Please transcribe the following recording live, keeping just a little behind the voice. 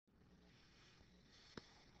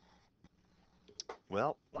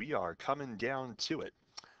Well, we are coming down to it.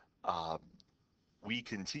 Uh, we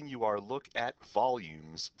continue our look at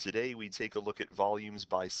volumes. Today we take a look at volumes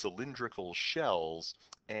by cylindrical shells,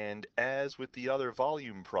 and as with the other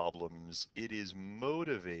volume problems, it is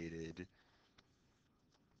motivated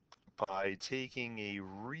by taking a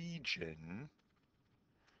region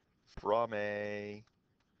from A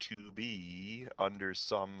to B under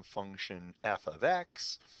some function f of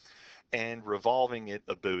x and revolving it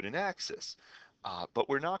about an axis. But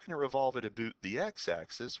we're not going to revolve it about the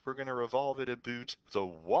x-axis, we're going to revolve it about the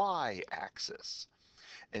y-axis.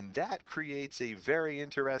 And that creates a very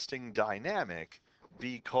interesting dynamic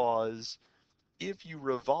because if you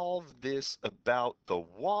revolve this about the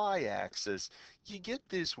y-axis, you get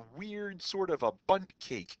this weird sort of a bundt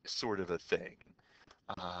cake sort of a thing.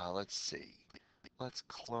 Let's see. Let's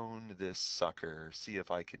clone this sucker, see if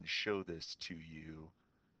I can show this to you.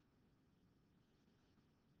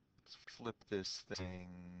 Let's flip this thing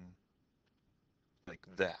like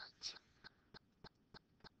that.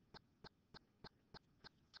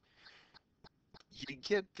 You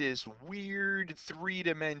get this weird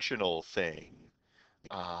three-dimensional thing.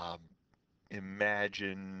 Um,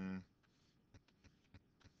 Imagine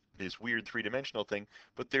this weird three-dimensional thing,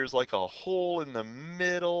 but there's like a hole in the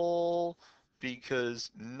middle because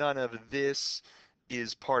none of this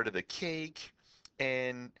is part of the cake,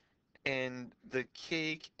 and the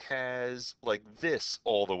cake has like this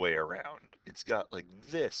all the way around. It's got like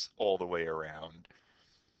this all the way around.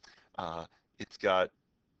 Uh, it's got,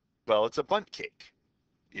 well, it's a bundt cake.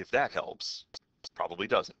 If that helps, probably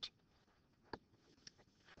doesn't.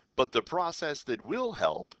 But the process that will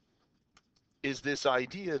help is this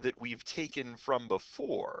idea that we've taken from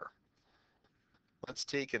before. Let's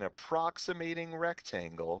take an approximating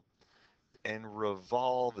rectangle and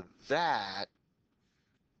revolve that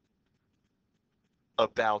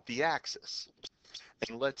about the axis.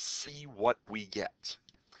 And let's see what we get.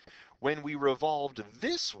 When we revolved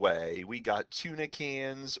this way, we got tuna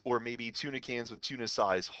cans, or maybe tuna cans with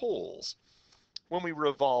tuna-sized holes. When we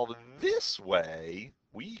revolve this way,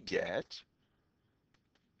 we get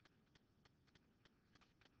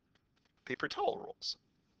paper towel rolls.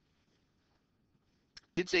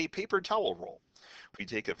 It's a paper towel roll. We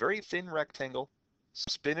take a very thin rectangle,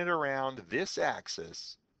 spin it around this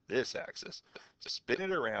axis, spin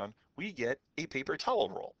it around, we get a paper towel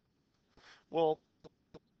roll. Well,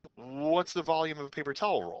 what's the volume of a paper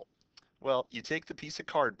towel roll? Well, you take the piece of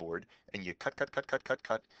cardboard and you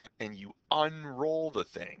cut, and you unroll the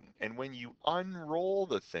thing. And when you unroll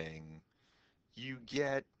the thing, you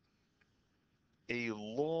get a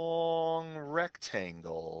long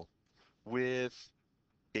rectangle with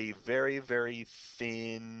a very, very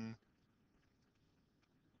thin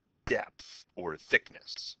depth or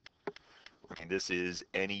thickness. And this is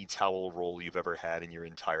any towel roll you've ever had in your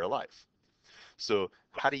entire life. So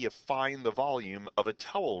how do you find the volume of a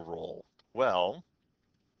towel roll? Well,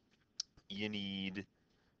 you need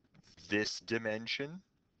this dimension,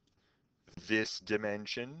 this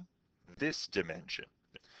dimension, this dimension.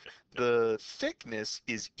 The thickness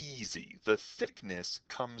is easy. The thickness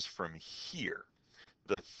comes from here.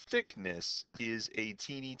 The thickness is a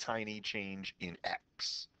teeny tiny change in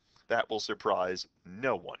x. That will surprise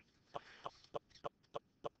no one.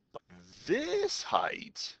 This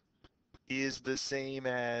height is the same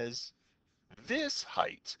as this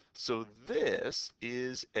height. So this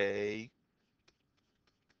is a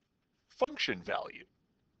function value.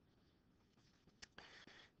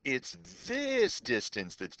 It's this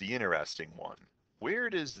distance that's the interesting one. Where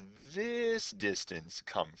does this distance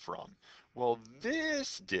come from? Well,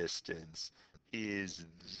 this distance is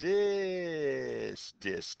this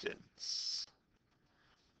distance.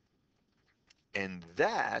 And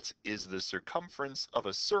that is the circumference of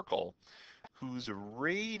a circle whose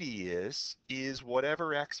radius is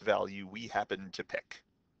whatever x value we happen to pick.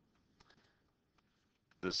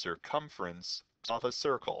 The circumference of a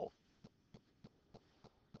circle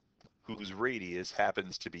whose radius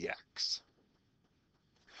happens to be x.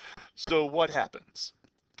 So what happens?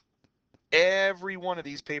 Every one of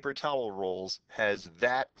these paper towel rolls has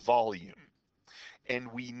that volume.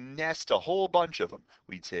 And we nest a whole bunch of them.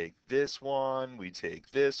 We take this one, we take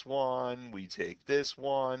this one, we take this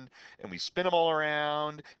one, and we spin them all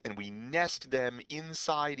around, and we nest them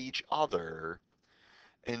inside each other.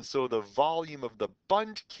 And so the volume of the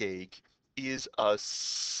bundt cake is a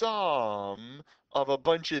sum of a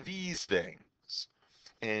bunch of these things.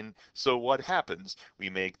 And so what happens? We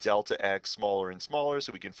make delta x smaller and smaller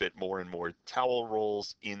so we can fit more and more towel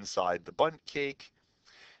rolls inside the bundt cake.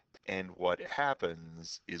 And what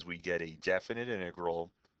happens is we get a definite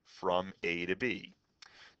integral from a to b.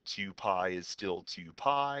 2 pi is still 2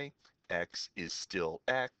 pi, x is still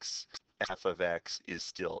x, f of x is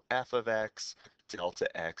still f of x, delta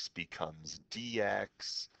x becomes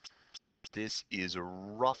dx. This is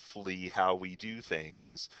roughly how we do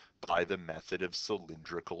things by the method of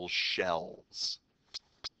cylindrical shells.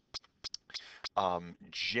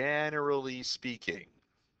 Generally speaking,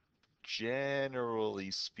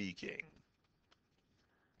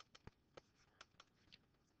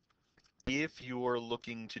 if you're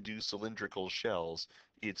looking to do cylindrical shells,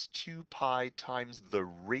 it's 2 pi times the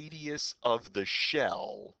radius of the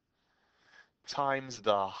shell times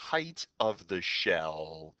the height of the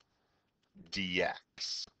shell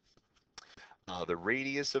dx. The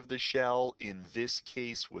radius of the shell in this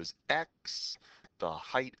case was x. The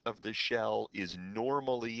height of the shell is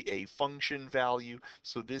normally a function value,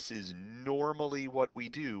 so this is normally what we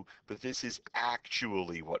do, but this is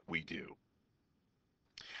actually what we do.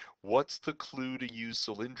 What's the clue to use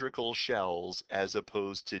cylindrical shells as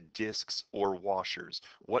opposed to discs or washers?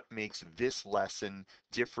 What makes this lesson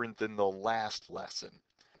different than the last lesson?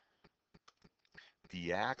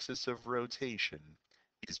 The axis of rotation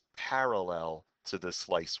is parallel to the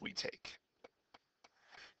slice we take.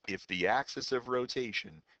 If the axis of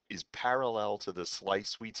rotation is parallel to the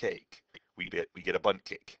slice we take, we get a bundt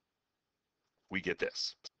cake. We get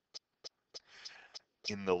this.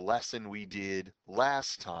 In the lesson we did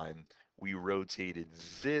last time, we rotated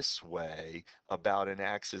this way about an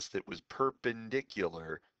axis that was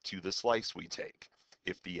perpendicular to the slice we take.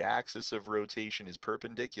 If the axis of rotation is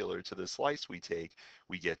perpendicular to the slice we take,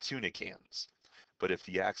 we get tuna cans. But if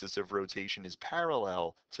the axis of rotation is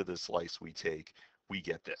parallel to the slice we take, we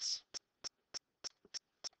get this.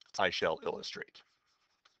 I shall illustrate.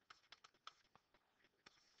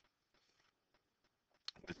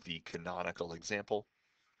 With the canonical example,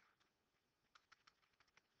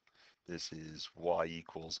 this is y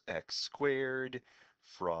equals x squared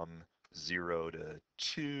from 0 to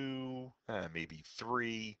 2, maybe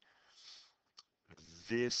 3.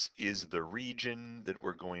 This is the region that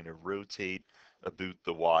we're going to rotate about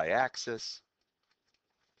the y-axis.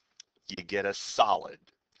 You get a solid.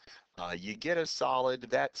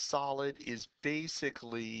 That solid is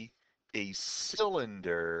basically a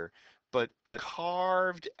cylinder, but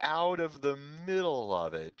carved out of the middle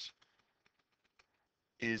of it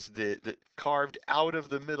is carved out of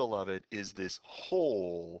the middle of it is this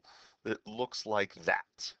hole that looks like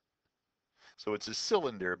that. So it's a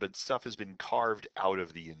cylinder, but stuff has been carved out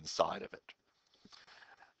of the inside of it.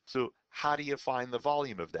 So how do you find the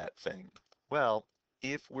volume of that thing? Well,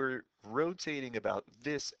 if we're rotating about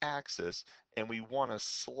this axis and we want to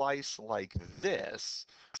slice like this,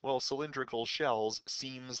 well, cylindrical shells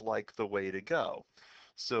seems like the way to go.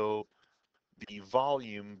 So the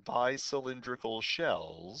volume by cylindrical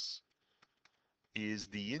shells is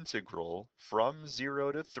the integral from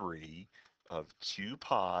 0 to 3 of 2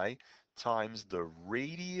 pi times the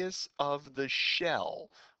radius of the shell.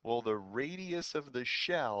 Well, the radius of the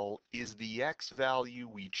shell is the x value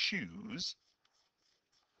we choose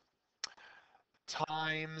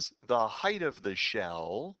times the height of the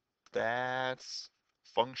shell, that's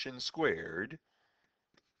function squared,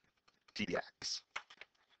 dx.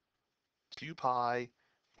 2 pi,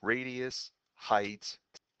 radius, height,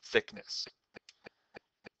 thickness.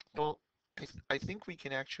 Well, I think we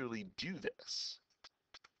can actually do this.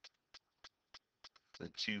 The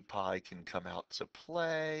 2 pi can come out to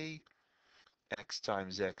play. X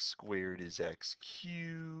times x squared is x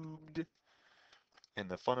cubed. And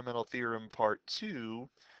the fundamental theorem part 2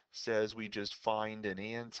 says we just find an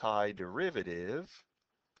antiderivative,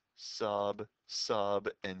 sub,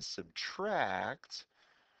 and subtract.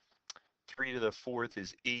 3 to the 4th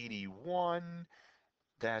is 81.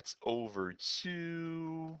 That's over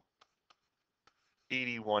 2.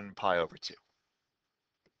 81 pi over 2.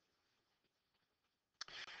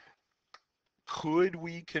 Could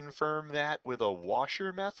we confirm that with a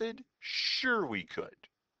washer method? Sure we could.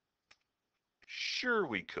 Sure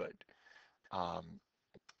we could.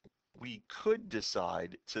 We could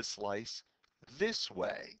decide to slice this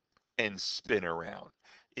way and spin around.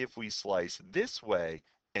 If we slice this way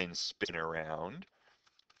and spin around,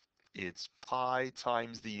 it's pi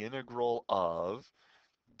times the integral of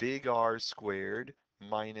big R squared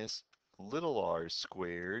minus little r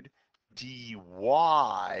squared dy,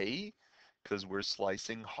 because we're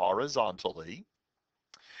slicing horizontally.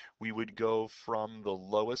 We would go from the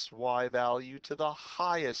lowest y value to the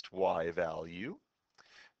highest y value.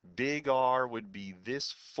 Big R would be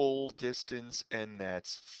this full distance, and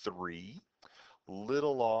that's 3.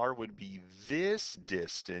 Little r would be this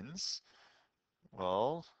distance.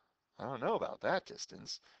 Well, I don't know about that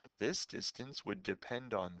distance. This distance would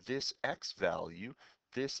depend on this x value.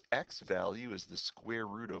 This x value is the square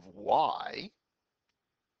root of y.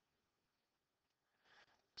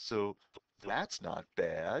 So that's not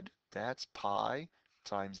bad. That's pi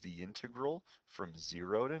times the integral from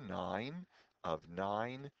 0 to 9 of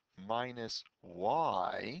 9 minus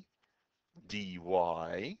y dy.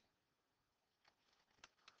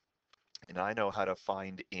 And I know how to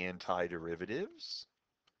find antiderivatives.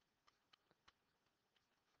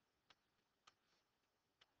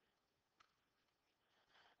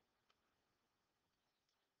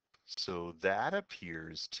 So that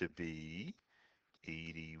appears to be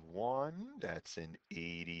 81. That's an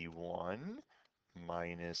 81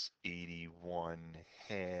 minus 81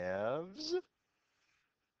 halves.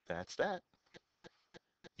 That's that.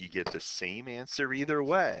 You get the same answer either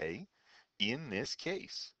way in this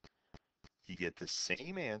case. You get the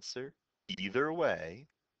same answer either way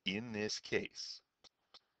in this case.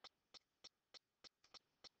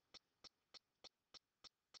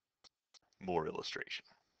 More illustration.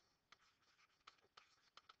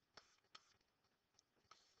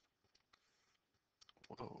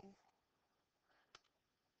 Whoa.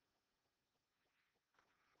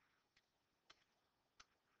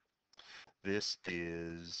 This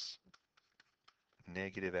is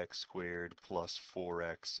negative x squared plus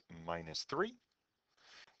 4x minus 3.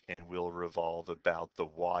 And we'll revolve about the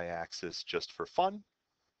y-axis just for fun.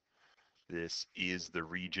 This is the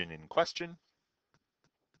region in question.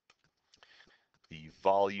 The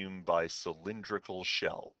volume by cylindrical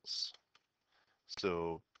shells.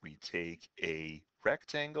 So we take a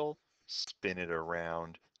rectangle, spin it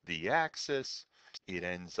around the axis. It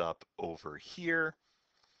ends up over here.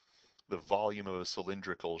 The volume of a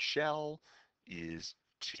cylindrical shell is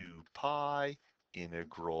 2 pi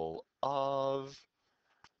integral of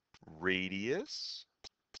radius,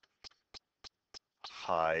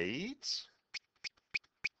 height,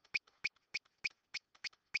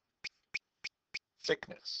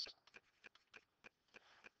 thickness.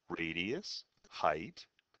 Radius, height,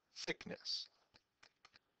 thickness.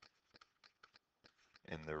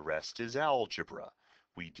 And the rest is algebra.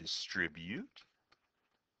 We distribute.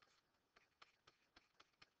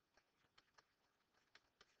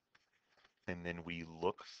 And then we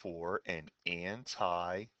look for an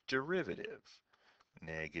antiderivative.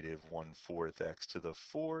 Negative 1/4 x to the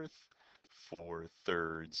 4th,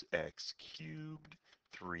 4/3 x cubed,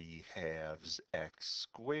 3/2 x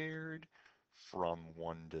squared, from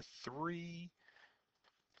 1 to 3,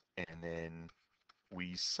 and then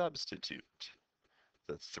we substitute.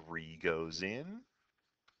 The 3 goes in.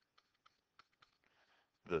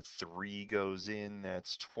 The 3 goes in,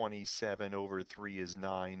 that's 27 over 3 is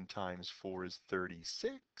 9 times 4 is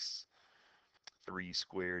 36. 3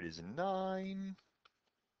 squared is 9.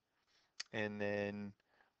 And then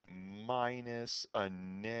minus a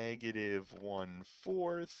negative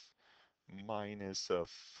 1/4 minus a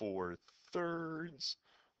 4/3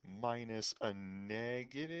 minus a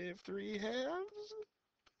negative 3/2.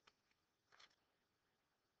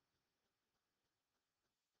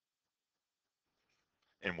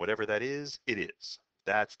 And whatever that is, it is.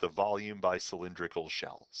 That's the volume by cylindrical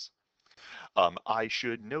shells. I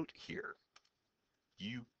should note here,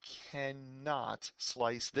 you cannot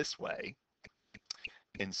slice this way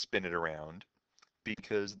and spin it around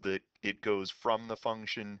because it goes from the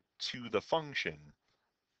function to the function.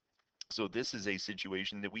 So this is a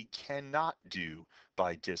situation that we cannot do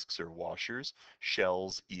by disks or washers.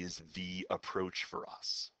 Shells is the approach for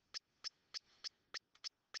us.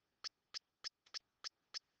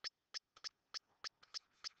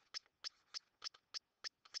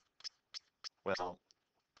 Well,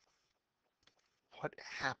 what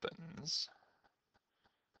happens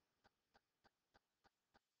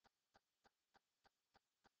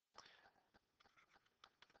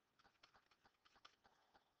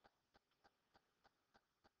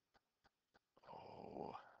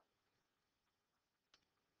oh,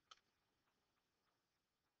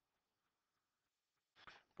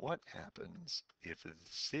 what happens if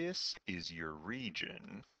this is your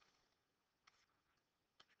region,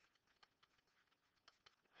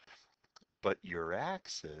 but your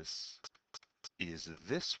axis is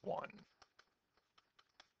this one?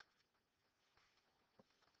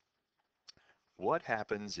 What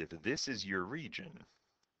happens if this is your region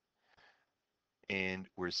and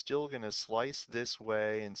we're still going to slice this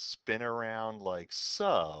way and spin around like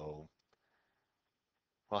so?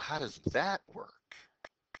 Well, how does that work?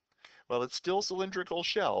 Well, it's still cylindrical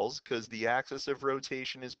shells because the axis of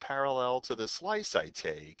rotation is parallel to the slice I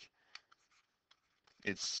take.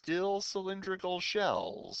 It's still cylindrical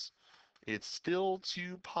shells, It's still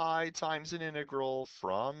 2 pi times an integral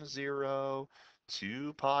from 0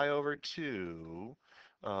 to pi over 2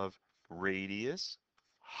 of radius,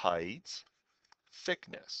 height,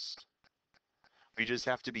 thickness. We just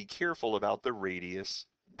have to be careful about the radius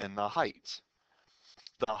and the height.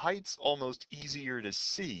 The height's almost easier to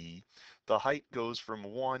see. The height goes from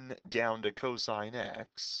 1 down to cosine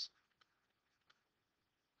x.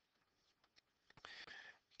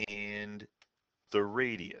 And the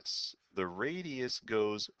radius. The radius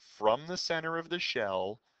goes from the center of the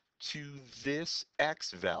shell to this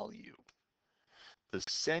x value. The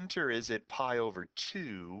center is at pi over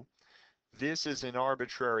 2. This is an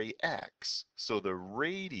arbitrary x. So the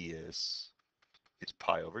radius is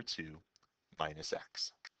pi over 2 minus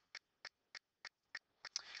x.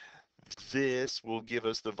 This will give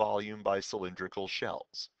us the volume by cylindrical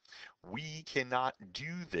shells. We cannot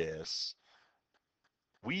do this.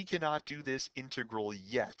 We cannot do this integral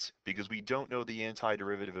yet because we don't know the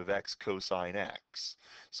antiderivative of x cosine x.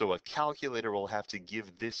 So a calculator will have to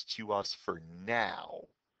give this to us for now.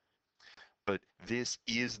 But this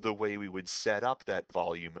is the way we would set up that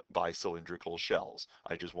volume by cylindrical shells.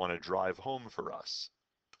 I just want to drive home for us.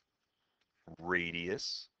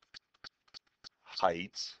 Radius,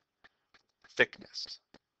 height, thickness.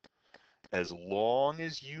 As long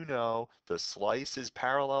as you know the slice is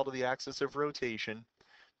parallel to the axis of rotation,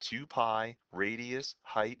 2 pi, radius,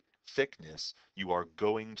 height, thickness, you are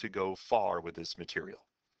going to go far with this material.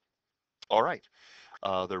 All right,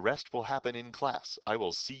 the rest will happen in class. I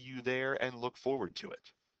will see you there and look forward to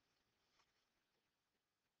it.